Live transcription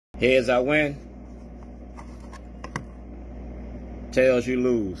Heads I win. Tails you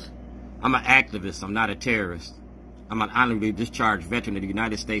lose. I'm an activist. I'm not a terrorist. I'm an honorably discharged veteran of the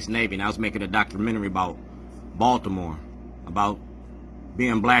United States Navy, and I was making a documentary about Baltimore, about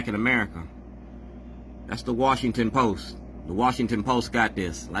being black in America. That's the Washington Post. The Washington Post got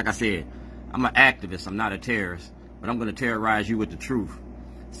this. Like I said, I'm an activist. I'm not a terrorist, but I'm going to terrorize you with the truth.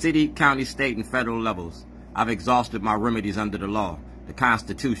 City, county, state, and federal levels, I've exhausted my remedies under the law, the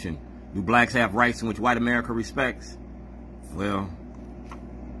Constitution. Do blacks have rights in which white America respects? Well,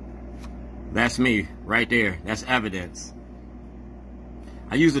 that's me right there. That's evidence.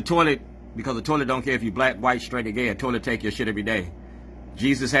 I use the toilet because the toilet don't care if you black, white, straight, or gay. A toilet take your shit every day.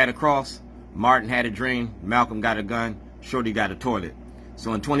 Jesus had a cross. Martin had a dream. Malcolm got a gun. Shorty got a toilet.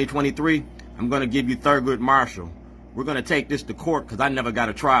 So in 2023, I'm going to give you Thurgood Marshall. We're going to take this to court because I never got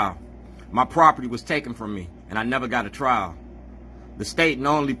a trial. My property was taken from me, and I never got a trial. The state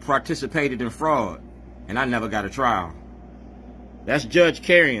only participated in fraud, and I never got a trial. That's Judge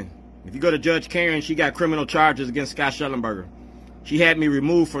Carrion. If you go to Judge Carrion, she got criminal charges against Scott Shellenberger. She had me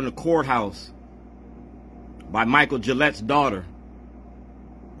removed from the courthouse by Michael Gillette's daughter.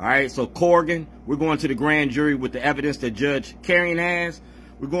 All right, so Corrigan, we're going to the grand jury with the evidence that Judge Carrion has.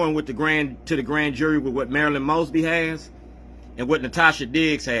 We're going with the grand jury with what Marilyn Mosby has and what Natasha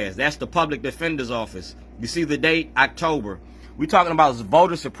Diggs has. That's the public defender's office. You see the date? October. We're talking about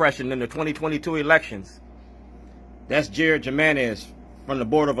voter suppression in the 2022 elections. That's Jared Jimenez from the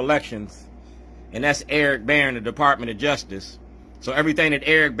Board of Elections. And that's Erek Barron, the Department of Justice. So everything that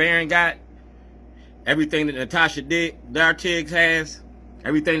Erek Barron got, everything that Natasha Datigue has,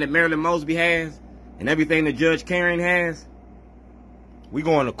 everything that Marilyn Mosby has, and everything that Judge Carrion has, we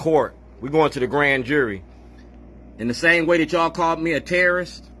going to court. We going to the grand jury. In the same way that y'all called me a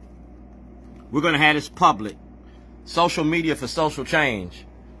terrorist, we're going to have this public. Social media for social change.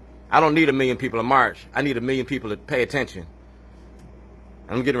 I don't need 1 million people to march. I need 1 million people to pay attention.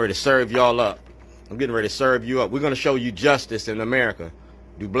 I'm getting ready to serve y'all up. I'm getting ready to serve you up. We're going to show you justice in America.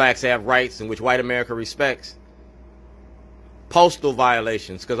 Do blacks have rights in which white America respects? Postal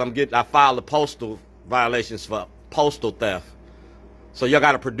violations, because I filed the postal violations for postal theft. So y'all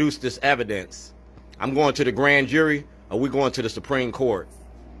got to produce this evidence. I'm going to the grand jury, or we going to the Supreme Court.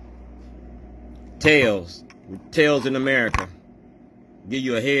 Tails in America. Give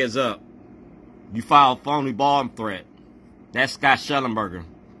you a heads up. You filed phony bomb threat. That's Scott Shellenberger.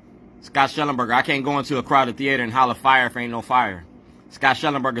 Scott Shellenberger, I can't go into a crowded theater and holler fire if ain't no fire. Scott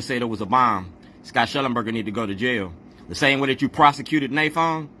Shellenberger said it was a bomb. Scott Shellenberger need to go to jail. The same way that you prosecuted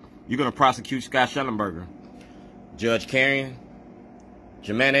Nathan, you're going to prosecute Scott Shellenberger. Judge Carrion,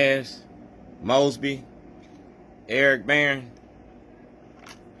 Jimenez, Mosby, Erek Barron.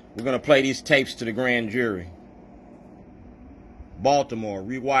 We're going to play these tapes to the grand jury. Baltimore,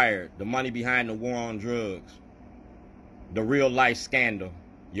 Rewired, the money behind the war on drugs. The real life scandal,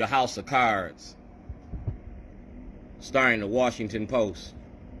 your house of cards. Starring the Washington Post.